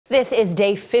This is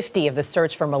day 50 of the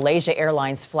search for Malaysia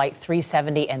Airlines Flight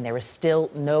 370, and there is still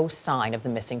no sign of the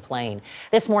missing plane.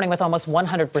 This morning, with almost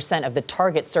 100% of the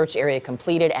target search area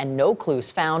completed and no clues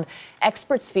found,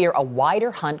 experts fear a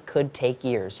wider hunt could take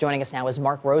years. Joining us now is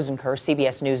Mark Rosenker,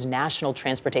 CBS News national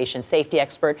transportation safety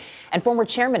expert and former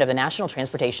chairman of the National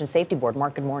Transportation Safety Board.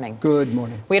 Mark, good morning. Good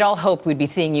morning. We'd all hoped we'd be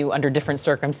seeing you under different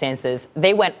circumstances.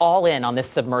 They went all in on this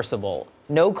submersible.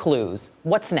 No clues.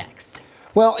 What's next?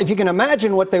 Well, if you can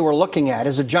imagine what they were looking at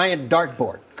is a giant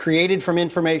dartboard created from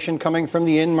information coming from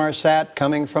the Inmarsat,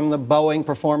 coming from the Boeing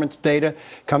performance data,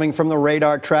 coming from the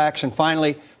radar tracks, and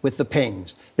finally with the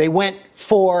pings. They went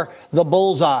for the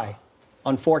bullseye.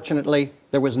 Unfortunately,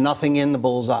 there was nothing in the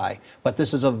bullseye. But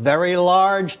this is a very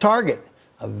large target,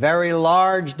 a very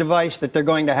large device that they're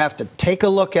going to have to take a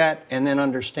look at and then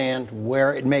understand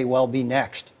where it may well be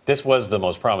next. This was the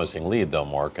most promising lead, though,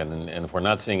 Mark, and if we're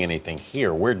not seeing anything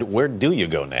here, where do you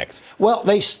go next? Well,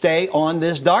 they stay on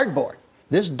this dartboard.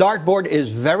 This dartboard is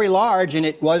very large, and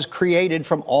it was created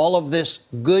from all of this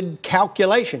good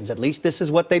calculations. At least this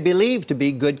is what they believe to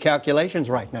be good calculations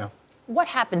right now. What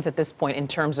happens at this point in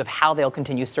terms of how they'll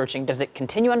continue searching? Does it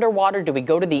continue underwater? Do we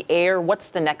go to the air? What's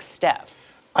the next step?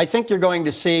 I think you're going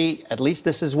to see, at least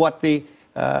this is what the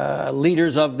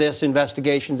leaders of this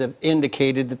investigation have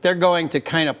indicated, that they're going to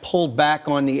kind of pull back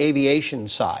on the aviation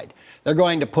side. They're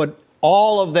going to put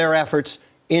all of their efforts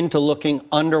into looking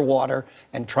underwater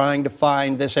and trying to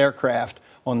find this aircraft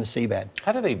on the seabed.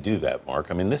 How do they do that, Mark?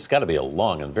 I mean, this has got to be a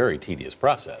long and very tedious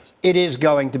process. It is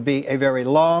going to be a very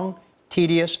long,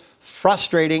 tedious,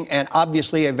 frustrating, and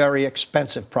obviously a very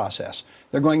expensive process.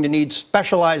 They're going to need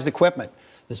specialized equipment.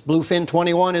 This Bluefin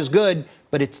 21 is good,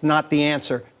 but it's not the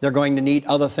answer. They're going to need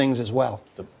other things as well.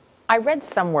 I read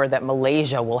somewhere that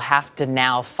Malaysia will have to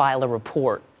now file a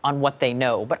report on what they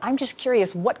know, but I'm just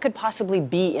curious, what could possibly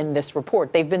be in this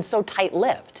report? They've been so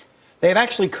tight-lipped. They've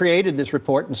actually created this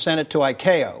report and sent it to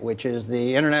ICAO, which is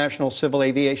the International Civil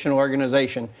Aviation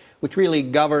Organization, which really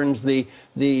governs the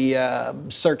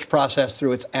search process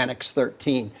through its Annex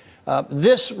 13.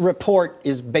 This report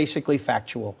is basically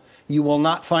factual. You will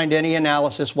not find any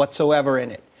analysis whatsoever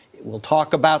in it. It will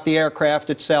talk about the aircraft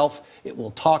itself. It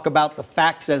will talk about the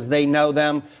facts as they know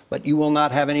them, but you will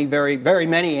not have any very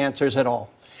many answers at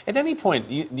all. At any point,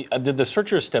 did the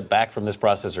searchers step back from this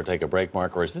process or take a break,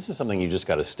 Mark, or is this something you just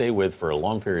got to stay with for a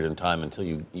long period of time until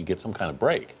you get some kind of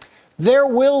break? There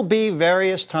will be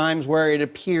various times where it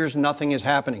appears nothing is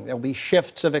happening. There'll be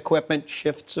shifts of equipment,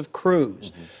 shifts of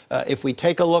crews. If we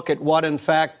take a look at what, in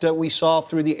fact, we saw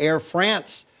through the Air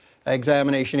France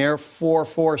examination, Air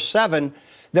 447,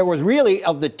 there was really,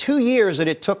 of the 2 years that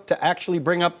it took to actually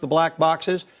bring up the black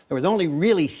boxes, there was only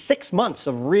really 6 months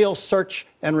of real search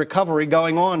and recovery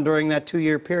going on during that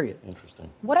 2-year period. Interesting.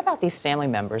 What about these family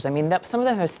members? I mean, some of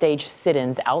them have staged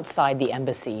sit-ins outside the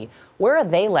embassy. Where are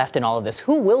they left in all of this?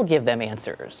 Who will give them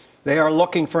answers? They are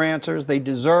looking for answers. They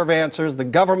deserve answers. The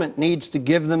government needs to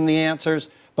give them the answers.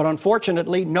 But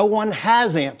unfortunately, no one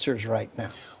has answers right now.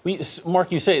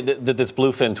 Mark, you say that this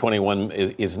Bluefin 21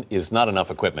 is not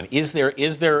enough equipment. Is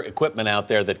there equipment out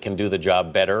there that can do the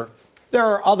job better? There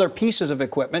are other pieces of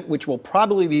equipment which will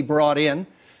probably be brought in.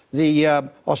 The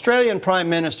Australian Prime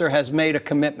Minister has made a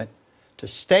commitment to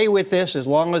stay with this as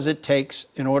long as it takes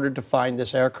in order to find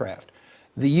this aircraft.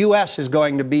 The U.S. is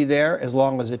going to be there as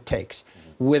long as it takes,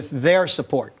 with their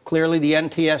support. Clearly, the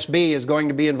NTSB is going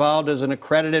to be involved as an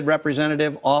accredited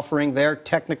representative offering their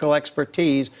technical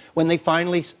expertise when they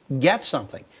finally get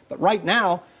something. But right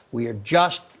now, we are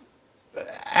just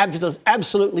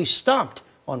absolutely stumped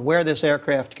on where this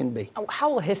aircraft can be.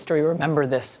 How will history remember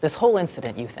this whole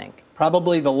incident, you think?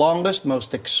 Probably the longest,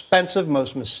 most expensive,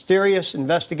 most mysterious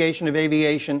investigation of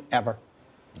aviation ever.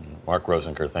 Mark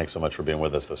Rosenker, thanks so much for being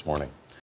with us this morning.